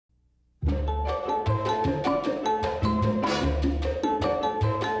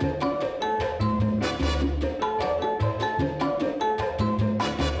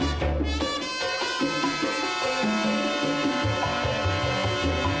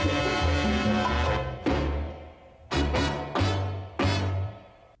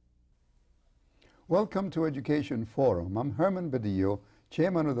Welcome to Education Forum. I'm Herman Badillo,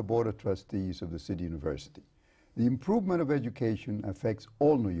 Chairman of the Board of Trustees of the City University. The improvement of education affects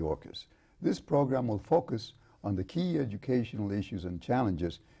all New Yorkers. This program will focus on the key educational issues and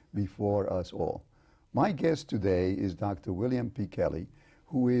challenges before us all. My guest today is Dr. William P. Kelly,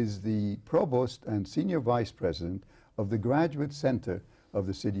 who is the Provost and Senior Vice President of the Graduate Center of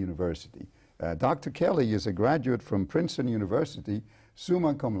the City University. Dr. Kelly is a graduate from Princeton University,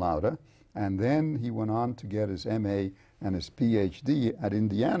 summa cum laude, and then he went on to get his MA and his PhD at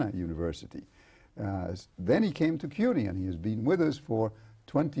Indiana University. Then he came to CUNY, and he has been with us for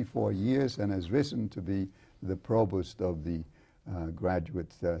 24 years and has risen to be the Provost of the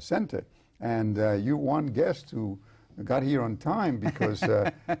Graduate Center. And you're one guest who got here on time because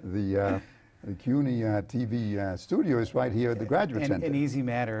the CUNY TV studio is right here at the Graduate Center. An easy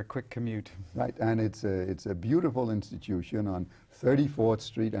matter, a quick commute. Right, and it's a beautiful institution on 34th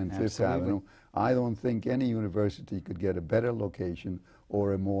Street and Fifth Avenue. I don't think any university could get a better location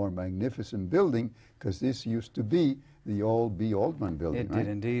or a more magnificent building, because this used to be the old B. Altman building. It did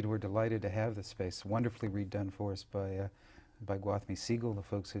indeed. We're delighted to have the space, wonderfully redone for us by Gwathmey Siegel, the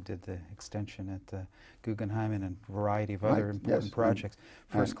folks who did the extension at the Guggenheim and a variety of other important projects.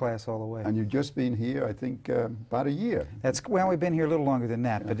 First class all the way. And you've just been here, I think, about a year. Well, we've been here a little longer than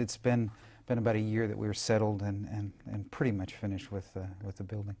that, but it's been about a year that we were settled and pretty much finished with the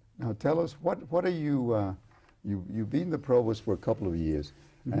building. Now tell us, what are you, you've been the Provost for a couple of years,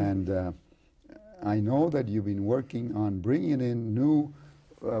 and I know that you've been working on bringing in new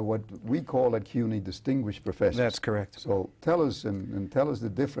what we call at CUNY distinguished professors. That's correct. So tell us, and tell us the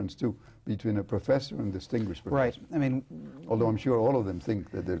difference too between a professor and distinguished professor. Right. I mean, although I'm sure all of them think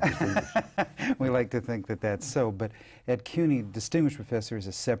that they're distinguished. We like to think that that's so, but at CUNY, distinguished professor is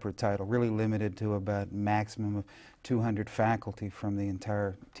a separate title, really limited to about maximum of 200 faculty from the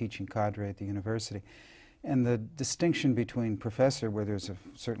entire teaching cadre at the university. And the distinction between professor, where there's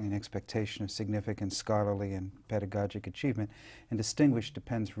certainly an expectation of significant scholarly and pedagogic achievement, and distinguished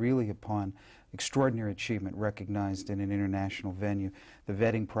depends really upon extraordinary achievement recognized in an international venue. The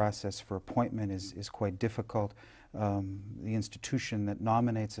vetting process for appointment is quite difficult. The institution that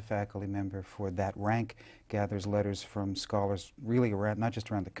nominates a faculty member for that rank gathers letters from scholars really around, not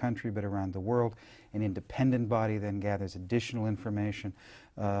just around the country, but around the world. An independent body then gathers additional information.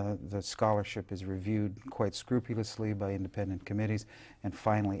 The scholarship is reviewed quite scrupulously by independent committees, and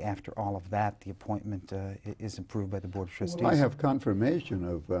finally, after all of that, the appointment is approved by the Board of Trustees. Well, I have confirmation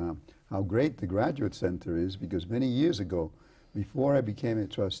of how great the Graduate Center is, because many years ago, before I became a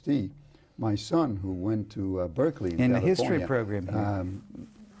trustee, my son, who went to Berkeley in California, the history program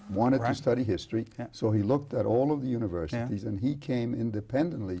wanted to study history, so he looked at all of the universities, and he came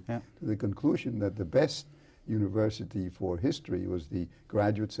independently to the conclusion that the best university for history was the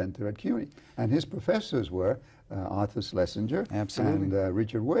Graduate Center at CUNY. And his professors were Arthur Schlesinger and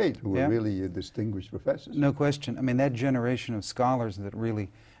Richard Wade, who were really distinguished professors. No question. I mean, that generation of scholars that really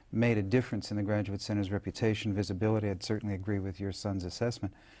made a difference in the Graduate Center's reputation, visibility, I'd certainly agree with your son's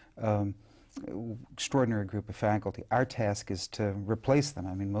assessment. Extraordinary group of faculty. Our task is to replace them.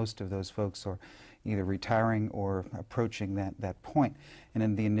 I mean, most of those folks are either retiring or approaching that point. And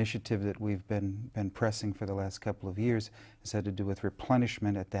in the initiative that we've been pressing for the last couple of years has had to do with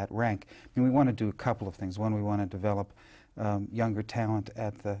replenishment at that rank. I mean, we want to do a couple of things. One, we want to develop younger talent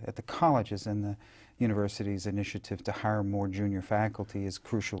at the colleges, and the university's initiative to hire more junior faculty is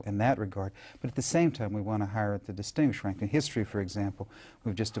crucial in that regard. But at the same time, we want to hire at the distinguished rank. In history, for example,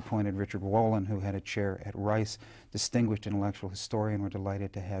 we've just appointed Richard Wolin, who had a chair at Rice, distinguished intellectual historian. We're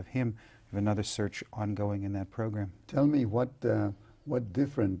delighted to have him. We have another search ongoing in that program. Tell me, what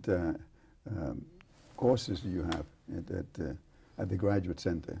different courses do you have at the Graduate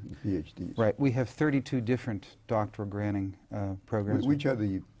Center, PhDs? Right. We have 32 different doctoral granting programs. Which are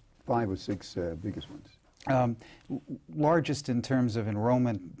the 5 or 6 biggest ones? Largest in terms of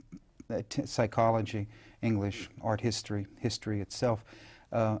enrollment, psychology, English, art history, history itself,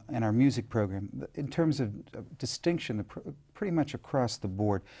 and our music program. In terms of distinction, pretty much across the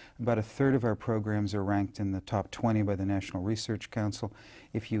board, about a third of our programs are ranked in the top 20 by the National Research Council.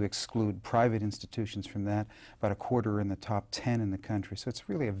 If you exclude private institutions from that, about a quarter are in the top 10 in the country. So it's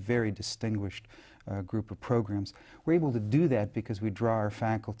really a very distinguished group of programs. We're able to do that because we draw our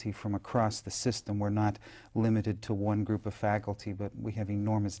faculty from across the system. We're not limited to one group of faculty, but we have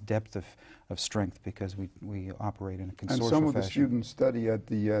enormous depth of strength because we operate in a consortial fashion. And some of the students study at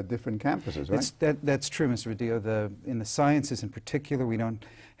the different campuses, right? That's true, Mr. Badillo. In the sciences in particular, we don't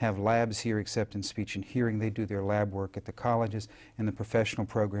have labs here except in speech and hearing. They do their lab work at the colleges. In the professional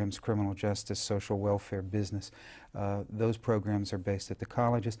programs, criminal justice, social welfare, business, those programs are based at the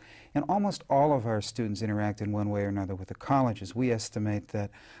colleges. And almost all of our students interact in one way or another with the colleges. We estimate that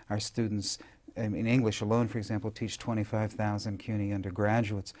our students, in English alone, for example, teach 25,000 CUNY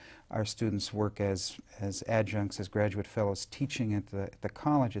undergraduates. Our students work as adjuncts, as graduate fellows, teaching at the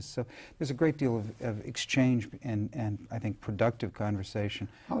colleges. So there's a great deal of exchange and I think productive conversation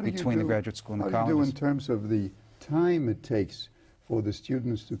between the graduate school and the colleges. How do you do in terms of the time it takes for the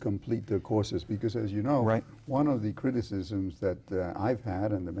students to complete their courses? Because as you know, right, one of the criticisms that I've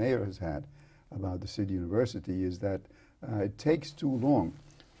had and the mayor has had about the City University is that it takes too long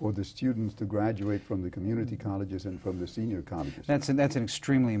for the students to graduate from the community colleges and from the senior colleges. That's an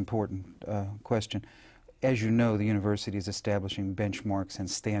extremely important question. As you know, the university is establishing benchmarks and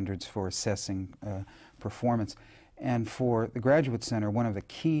standards for assessing performance. And for the Graduate Center, one of the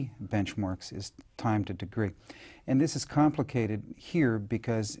key benchmarks is time to degree. And this is complicated here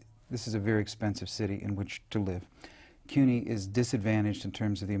because this is a very expensive city in which to live. CUNY is disadvantaged in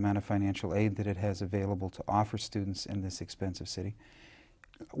terms of the amount of financial aid that it has available to offer students in this expensive city.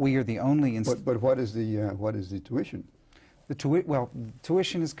 We are the only but what is the tuition? Well,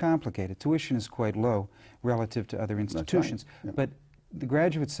 tuition is complicated. Tuition is quite low relative to other institutions. Right. Yeah. But the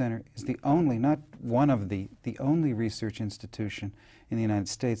Graduate Center is the only, not one of the only research institution in the United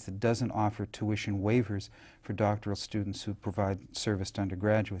States that doesn't offer tuition waivers for doctoral students who provide service to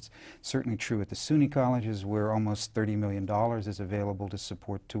undergraduates. Certainly true at the SUNY colleges, where almost $30 million is available to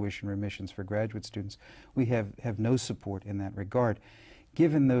support tuition remissions for graduate students. We have no support in that regard.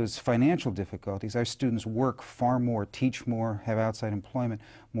 Given those financial difficulties, our students work far more, teach more, have outside employment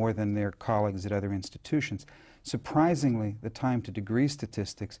more than their colleagues at other institutions. Surprisingly, the time to degree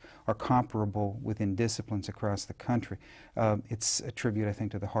statistics are comparable within disciplines across the country. It's a tribute, I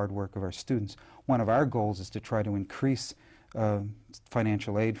think, to the hard work of our students. One of our goals is to try to increase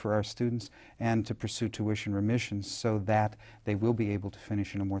financial aid for our students and to pursue tuition remissions so that they will be able to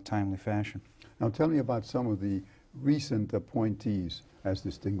finish in a more timely fashion. Now tell me about some of the recent appointees as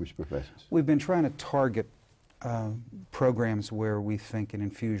distinguished professors. We've been trying to target programs where we think an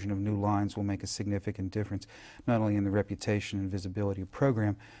infusion of new lines will make a significant difference, not only in the reputation and visibility of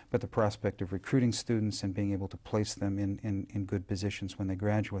program, but the prospect of recruiting students and being able to place them in good positions when they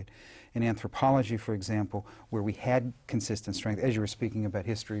graduate. In anthropology, for example, where we had consistent strength, as you were speaking about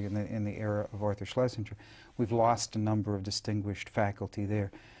history in the era of Arthur Schlesinger, we've lost a number of distinguished faculty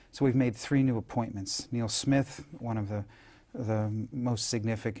there. So we've made 3 new appointments. Neil Smith, one of the most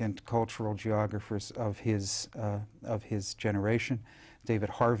significant cultural geographers of his generation. David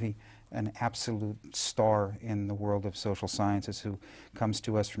Harvey, an absolute star in the world of social sciences, who comes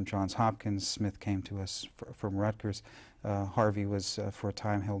to us from Johns Hopkins. Smith came to us from Rutgers. Harvey was, for a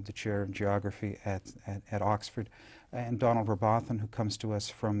time, held the chair of geography at Oxford. And Donald Robotham, who comes to us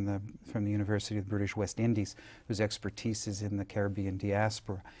from the University of the British West Indies, whose expertise is in the Caribbean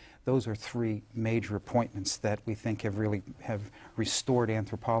diaspora. Those are 3 major appointments that we think have restored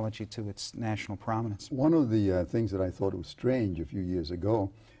anthropology to its national prominence. One of the things that I thought was strange a few years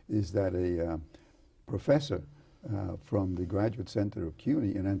ago is that a professor from the Graduate Center of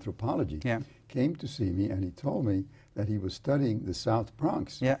CUNY in anthropology came to see me, and he told me that he was studying the South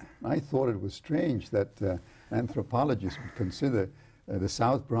Bronx. Yeah. I thought it was strange that anthropologists would consider the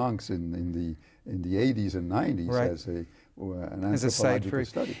South Bronx in the 80s and 90s right. as an as a site anthropological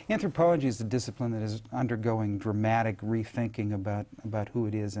study. Anthropology is a discipline that is undergoing dramatic rethinking about who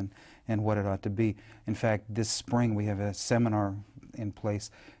it is and what it ought to be. In fact, this spring we have a seminar in place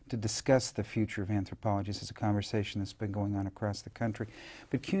to discuss the future of anthropology. This is a conversation that's been going on across the country.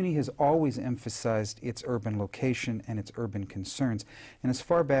 But CUNY has always emphasized its urban location and its urban concerns. And as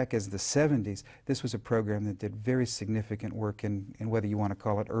far back as the 70s, this was a program that did very significant work in whether you want to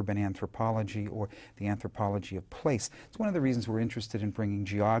call it urban anthropology or the anthropology of place. It's one of the reasons we're interested in bringing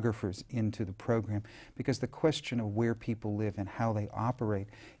geographers into the program, because the question of where people live and how they operate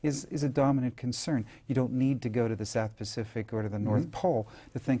is a dominant concern. You don't need to go to the South Pacific or to the North Pole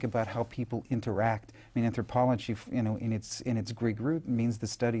to think about how people interact. I mean, anthropology, you know, in its Greek root means the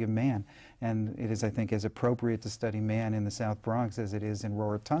study of man, and it is, I think, as appropriate to study man in the South Bronx as it is in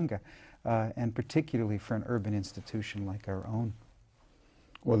Rarotonga, and particularly for an urban institution like our own.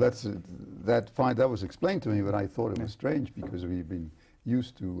 Well, that was explained to me, but I thought it was strange because we've been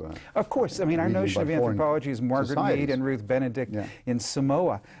used to. Of course, I mean, our notion of anthropology is Margaret Mead and Ruth Benedict in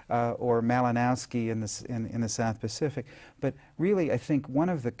Samoa, or Malinowski in the South Pacific. But really, I think one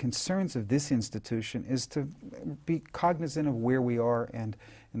of the concerns of this institution is to be cognizant of where we are and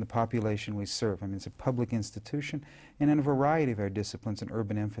the population we serve. I mean, it's a public institution, and in a variety of our disciplines, an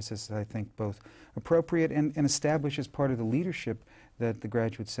urban emphasis is, I think, both appropriate and established as part of the leadership that the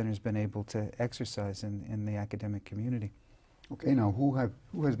Graduate Center has been able to exercise in the academic community. Okay, now who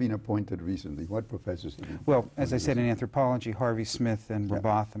has been appointed recently? What professors have been? Well, as I said, in anthropology, Harvey Smith and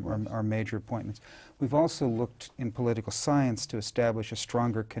Robotham are major appointments. We've also looked in political science to establish a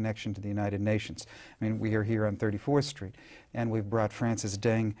stronger connection to the United Nations. I mean, we are here on 34th Street, and we've brought Francis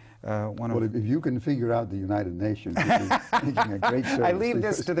Deng, Well, if you can figure out the United Nations, you'll be making a great service. I leave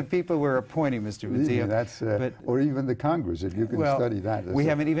this to the people we're appointing, Mr. Badillo. That's, or even the Congress, if you can study that. As we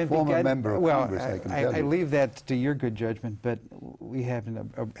haven't even former member of Congress, I can tell you. I leave that to your good judgment, but we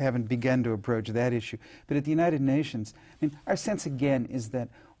haven't begun to approach that issue. But at the United Nations, I mean, our sense again is that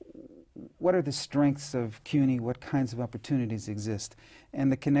what are the strengths of CUNY, what kinds of opportunities exist, and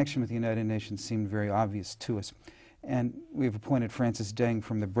the connection with the United Nations seemed very obvious to us. And we've appointed Francis Deng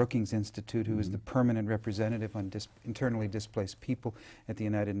from the Brookings Institute, who is the permanent representative on internally displaced people at the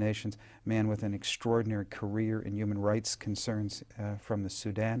United Nations, a man with an extraordinary career in human rights concerns from the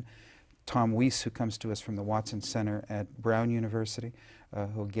Sudan. Tom Weiss, who comes to us from the Watson Center at Brown University,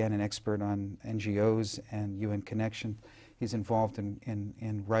 who again an expert on NGOs and UN connection. He's involved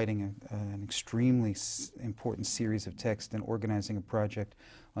in writing an extremely important series of texts and organizing a project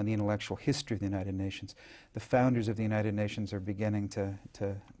on the intellectual history of the United Nations. The founders of the United Nations are beginning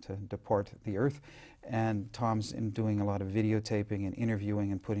to depart the earth, and Tom's doing a lot of videotaping and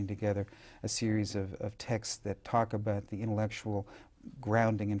interviewing and putting together a series of texts that talk about the intellectual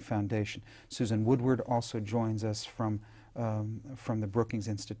grounding and foundation. Susan Woodward also joins us from the Brookings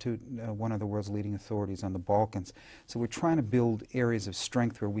Institute, one of the world's leading authorities on the Balkans. So we're trying to build areas of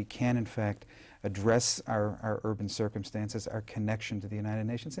strength where we can, in fact, address our urban circumstances, our connection to the United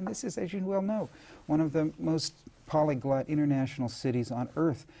Nations. And this is, as you well know, one of the most polyglot international cities on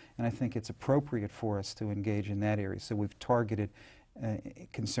earth. And I think it's appropriate for us to engage in that area. So we've targeted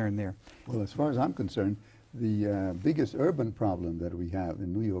concern there. Well, as far as I'm concerned, the biggest urban problem that we have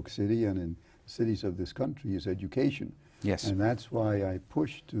in New York City and in cities of this country is education. Yes. And that's why I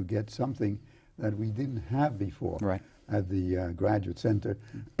pushed to get something that we didn't have before at the Graduate Center,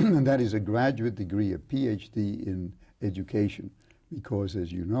 and that is a graduate degree, a PhD in education, because as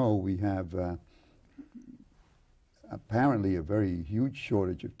you know, we have apparently a very huge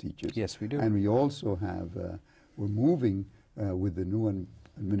shortage of teachers. Yes, we do. And we also have, we're moving with the new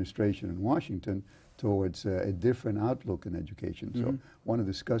administration in Washington towards a different outlook in education. So I want to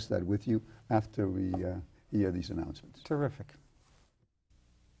discuss that with you after we hear these announcements. Terrific.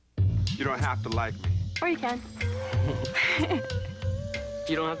 You don't have to like me. Or you can.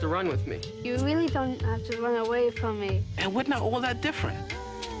 You don't have to run with me. You really don't have to run away from me. And we're not all that different.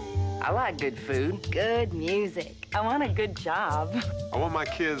 I like good food. Good music. I want a good job. I want my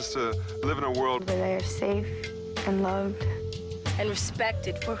kids to live in a world Where they are safe and loved. And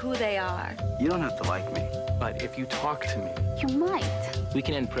respected for who they are. You don't have to like me, but if you talk to me, You might. We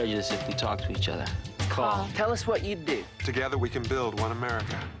can end prejudice if we talk to each other. Call. Tell us what you'd do. Together we can build one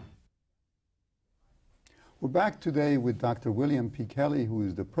America. We're back today with Dr. William P. Kelly, who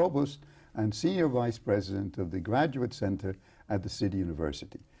is the Provost and Senior Vice President of the Graduate Center at the City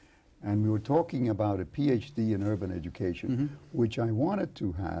University. And we were talking about a PhD in urban education, which I wanted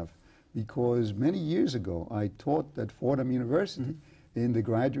to have because many years ago I taught at Fordham University in the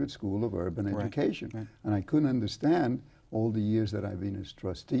Graduate School of Urban Education. And I couldn't understand all the years that I've been as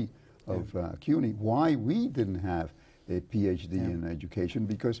trustee of CUNY why we didn't have a PhD in education,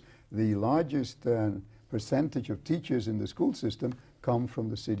 because the largest percentage of teachers in the school system come from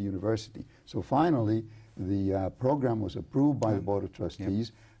the City University. So finally, the program was approved by the Board of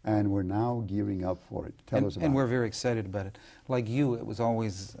Trustees, and we're now gearing up for it. Tell us about it. And we're very excited about it. Like you, it was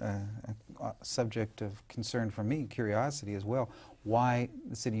always a subject of concern for me, curiosity as well, why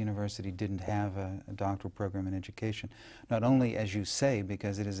the City University didn't have a doctoral program in education. Not only, as you say,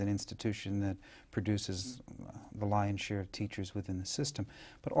 because it is an institution that produces the lion's share of teachers within the system,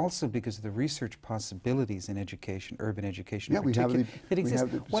 but also because of the research possibilities in education, urban education in particular, that exist.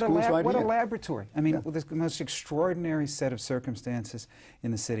 What a laboratory. I mean, with the most extraordinary set of circumstances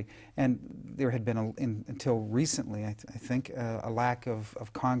in the city. And there had been, until recently, I think, a lack of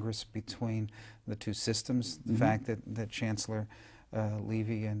Congress between the two systems. The fact that Chancellor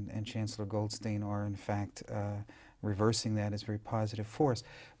Levy and Chancellor Goldstein are, in fact, reversing that is very positive for us.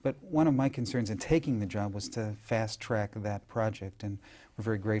 But one of my concerns in taking the job was to fast-track that project, and we're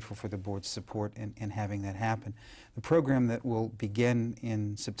very grateful for the board's support in having that happen. The program that will begin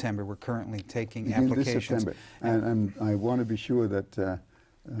in September, we're currently taking applications. This September. And I want to be sure that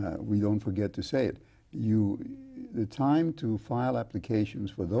we don't forget to say it. the time to file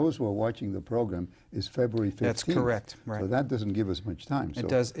applications for those who are watching the program is February 15th. That's correct, right. So that doesn't give us much time. It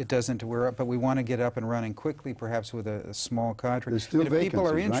does. It doesn't. But we want to get up and running quickly, perhaps with a small cadre. There's still and if people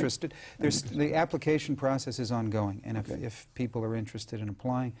are vacancies, right? interested, the application process is ongoing, and if people are interested in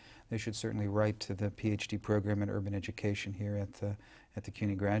applying, they should certainly write to the PhD program in urban education here at the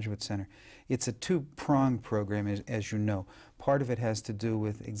CUNY Graduate Center. It's a two-pronged program, as you know. Part of it has to do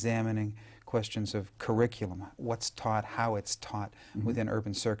with examining questions of curriculum, what's taught, how it's taught within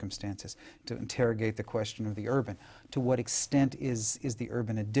urban circumstances, to interrogate the question of the urban. To what extent is the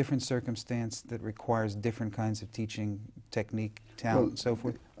urban a different circumstance that requires different kinds of teaching technique, talent, and so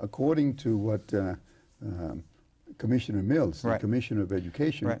forth? According to what Commissioner Mills, the Commissioner of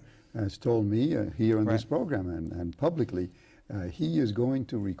Education, has told me here on this program and publicly, he is going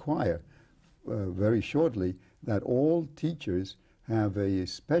to require very shortly that all teachers have a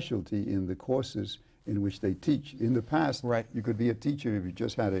specialty in the courses in which they teach. In the past, you could be a teacher if you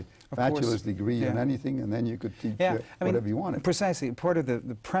just had a bachelor's degree in anything, and then you could teach whatever you wanted. Precisely. Part of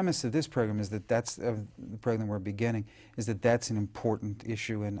the premise of this program is that of the program we're beginning, is that that's an important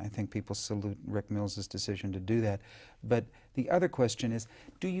issue, and I think people salute Rick Mills's decision to do that. But the other question is,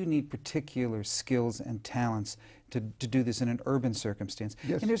 do you need particular skills and talents to do this in an urban circumstance?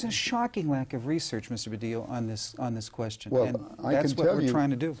 Yes. And there's a shocking lack of research, Mr. Badillo, on this question. Well, and I that's can what tell we're you trying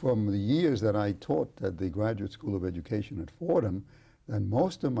to do. From the years that I taught at the Graduate School of Education at Fordham, that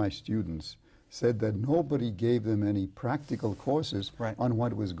most of my students said that nobody gave them any practical courses on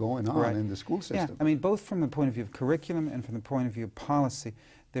what was going on in the school system. Yeah, I mean, both from the point of view of curriculum and from the point of view of policy,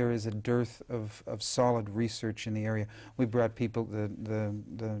 there is a dearth of solid research in the area. We brought people,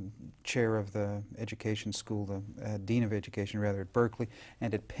 the chair of the education school, the dean of education rather, at Berkeley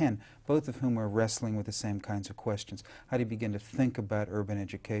and at Penn, both of whom are wrestling with the same kinds of questions. How do you begin to think about urban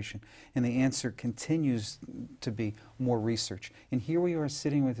education? And the answer continues to be more research. And here we are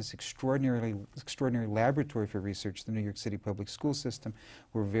sitting with this extraordinary laboratory for research, the New York City Public School System.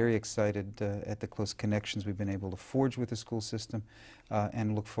 We're very excited at the close connections we've been able to forge with the school system,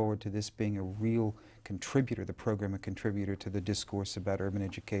 and look forward to this being a real contributor, the program a contributor to the discourse about urban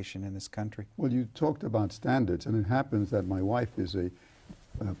education in this country. Well, you talked about standards, and it happens that my wife is a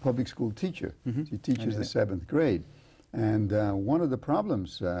public school teacher. She teaches the 7th grade. And one of the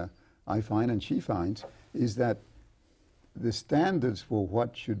problems I find, and she finds, is that the standards for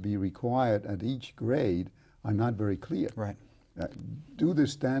what should be required at each grade are not very clear. Right. Do the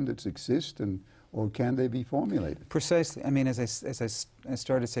standards exist, or can they be formulated? Precisely. I mean, as I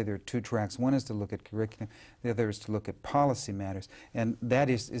started to say, there are two tracks. One is to look at curriculum. The other is to look at policy matters. And that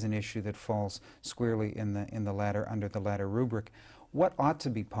is an issue that falls squarely under the latter rubric. What ought to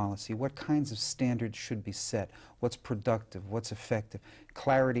be policy? What kinds of standards should be set? What's productive? What's effective?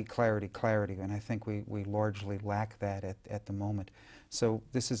 Clarity, clarity, clarity. And I think we largely lack that at the moment. So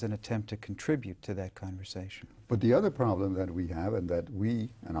this is an attempt to contribute to that conversation. But the other problem that we have, and that we,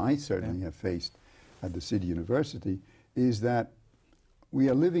 and I certainly have faced at the City University, is that we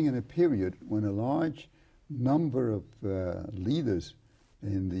are living in a period when a large number of leaders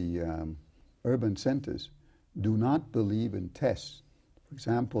in the urban centers do not believe in tests. For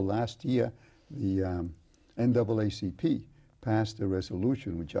example, last year, the NAACP passed a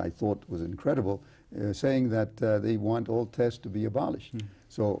resolution, which I thought was incredible, saying that they want all tests to be abolished.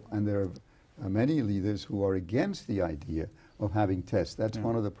 So, and there are many leaders who are against the idea of having tests. That's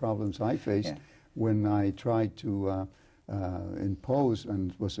one of the problems I faced when I tried to impose,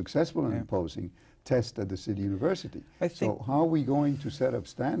 and was successful in imposing, tests at the City University. So how are we going to set up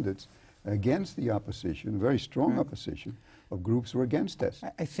standards against the opposition, very strong opposition, of groups who are against tests?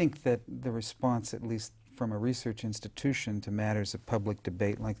 I think that the response, at least from a research institution, to matters of public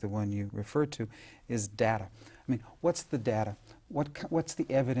debate like the one you referred to, is data. I mean, what's the data? What's the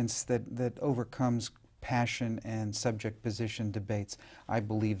evidence that overcomes passion and subject position debates? I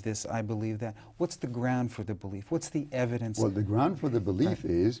believe this, I believe that. What's the ground for the belief? What's the evidence? Well, the ground for the belief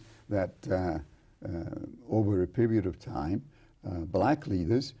is that over a period of time, black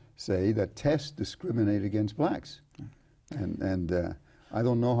leaders say that tests discriminate against blacks. And I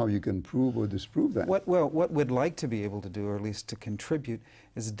don't know how you can prove or disprove that. What we'd like to be able to do, or at least to contribute,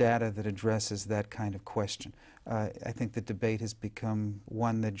 is data that addresses that kind of question. I think the debate has become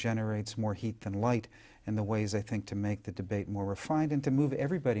one that generates more heat than light, and the ways, I think, to make the debate more refined and to move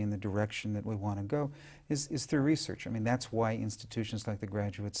everybody in the direction that we want to go is through research. I mean, that's why institutions like the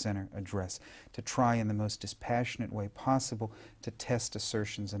Graduate Center address, to try in the most dispassionate way possible to test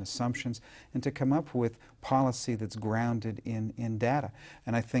assertions and assumptions and to come up with policy that's grounded in data.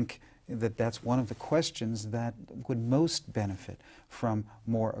 And I think that that's one of the questions that would most benefit from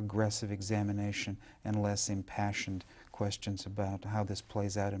more aggressive examination and less impassioned questions about how this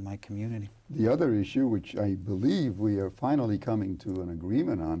plays out in my community. The other issue, which I believe we are finally coming to an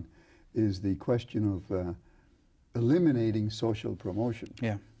agreement on, is the question of eliminating social promotion.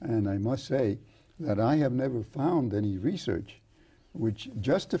 Yeah. And I must say that I have never found any research which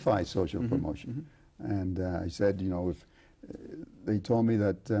justifies social promotion. And I said, you know, if they told me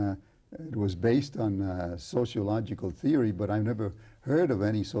that it was based on sociological theory, but I've never heard of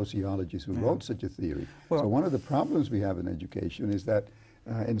any sociologist who wrote such a theory. Well, so one of the problems we have in education is that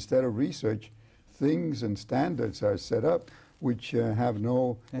instead of research, things and standards are set up which have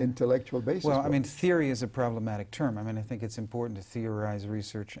no intellectual basis. Well, I mean, theory is a problematic term. I mean, I think it's important to theorize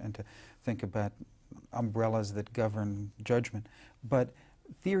research and to think about umbrellas that govern judgment. But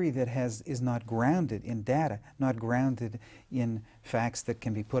theory that is not grounded in data, not grounded in facts that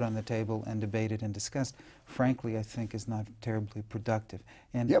can be put on the table and debated and discussed, frankly, I think is not terribly productive.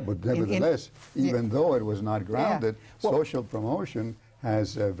 And yeah, but nevertheless, even though it was not grounded, social promotion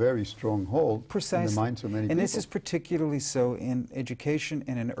has a very strong hold in the minds of many people. And this is particularly so in education,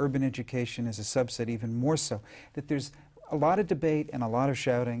 and in urban education as a subset even more so, that there's a lot of debate and a lot of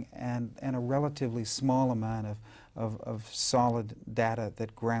shouting and a relatively small amount of solid data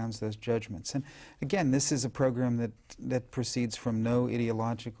that grounds those judgments. And again, this is a program that proceeds from no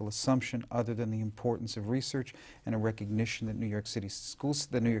ideological assumption other than the importance of research and a recognition that the New York City school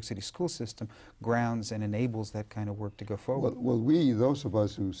system grounds and enables that kind of work to go forward. Well, we, those of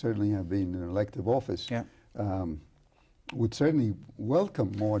us who certainly have been in elective office, would certainly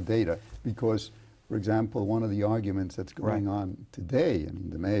welcome more data because, for example, one of the arguments that's going on today, I mean,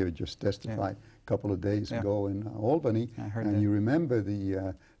 the mayor just testified a couple of days ago in Albany, and you remember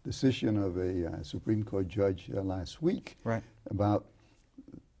the decision of a Supreme Court judge last week about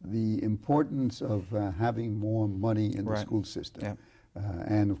the importance of having more money in the school system.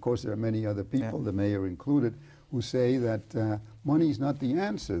 And of course, there are many other people, the mayor included, who say that money is not the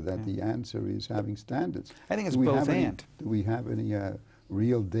answer, that the answer is having standards. I think it's both and. Do we have any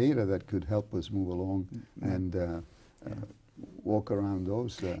real data that could help us move along and walk around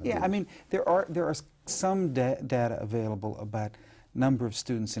those? I mean, there are some data available about number of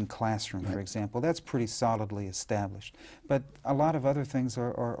students in classroom, for example. That's pretty solidly established. But a lot of other things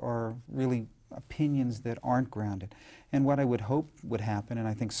are really opinions that aren't grounded. And what I would hope would happen, and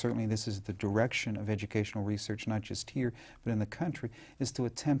I think certainly this is the direction of educational research, not just here, but in the country, is to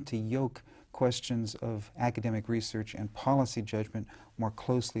attempt to yoke questions of academic research and policy judgment more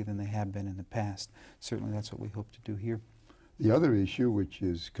closely than they have been in the past. Certainly that's what we hope to do here. The other issue, which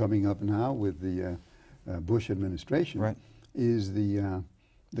is coming up now with the Bush administration, is the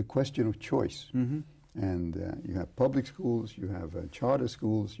question of choice. And you have public schools, you have charter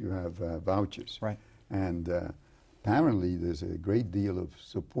schools, you have vouchers. And apparently there's a great deal of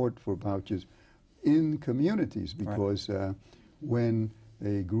support for vouchers in communities because when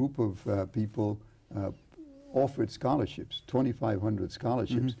a group of people offered scholarships, 2,500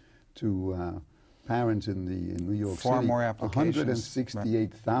 scholarships to parents in New York City. More applications.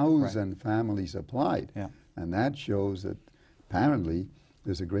 168,000 families applied. And that shows that apparently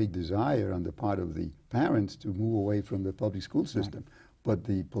there's a great desire on the part of the parents to move away from the public school system. But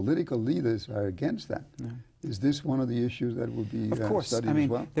the political leaders are against that. Is this one of the issues that will be studied as well? Of course. I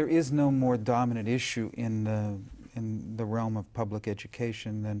mean, there is no more dominant issue in the realm of public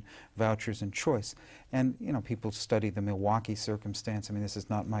education than vouchers and choice. And, you know, people study the Milwaukee circumstance. I mean, this is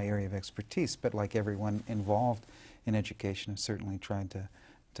not my area of expertise, but like everyone involved in education, I've certainly tried to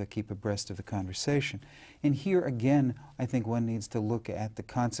keep abreast of the conversation. And here again, I think one needs to look at the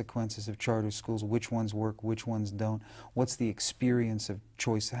consequences of charter schools, which ones work, which ones don't, what's the experience of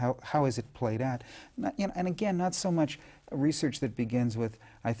choice, how is it played out. And again, not so much research that begins with,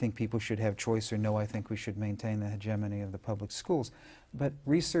 I think people should have choice, or no, I think we should maintain the hegemony of the public schools, but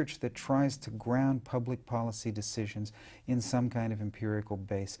research that tries to ground public policy decisions in some kind of empirical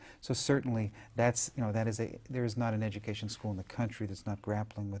base. So certainly that's, you know, there is not an education school in the country that's not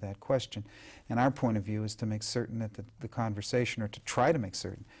grappling with that question. And our point of view is to make certain that the conversation, or to try to make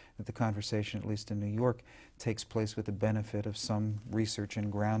certain that the conversation, at least in New York, takes place with the benefit of some research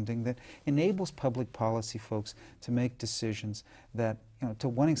and grounding that enables public policy folks to make decisions that, you know, to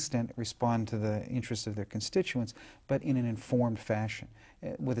one extent respond to the interests of their constituents, but in an informed fashion,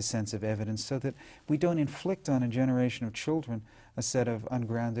 with a sense of evidence, so that we don't inflict on a generation of children a set of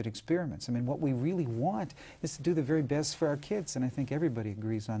ungrounded experiments. I mean, what we really want is to do the very best for our kids, and I think everybody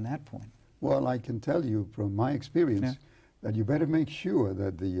agrees on that point. Well, I can tell you from my experience that you better make sure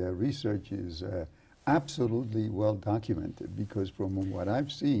that the research is absolutely well documented, because from what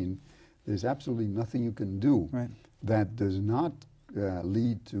I've seen, there's absolutely nothing you can do that does not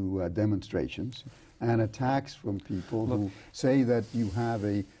lead to demonstrations and attacks from people who say that you have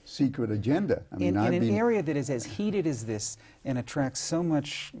a secret agenda. I mean, in an area that is as heated as this and attracts so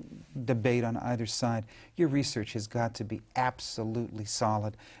much debate on either side, your research has got to be absolutely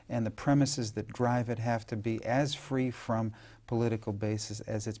solid, and the premises that drive it have to be as free from political basis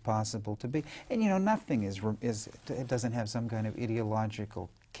as it's possible to be. And you know, nothing it doesn't have some kind of ideological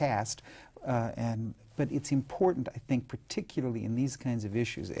cast, but it's important, I think, particularly in these kinds of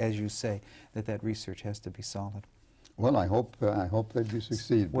issues, as you say, that research has to be solid. Well, I hope that you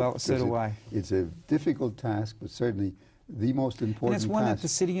succeed. Well, so do I. It's a difficult task, but certainly the most important and it's one task that the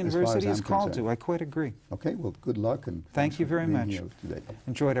City University is called to. I quite agree. Okay, well, good luck, and thank you very much. Today.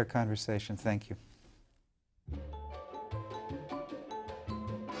 Enjoyed our conversation. Thank you.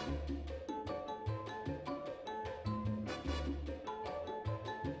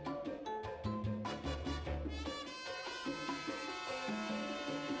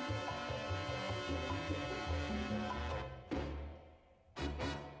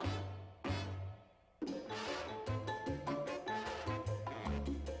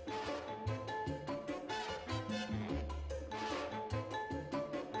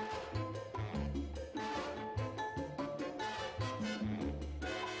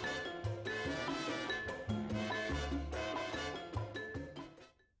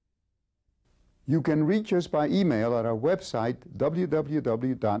 You can reach us by email at our website,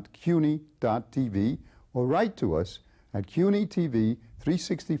 www.cuny.tv, or write to us at CUNY TV,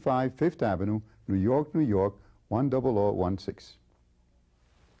 365 Fifth Avenue, New York, New York, 10016.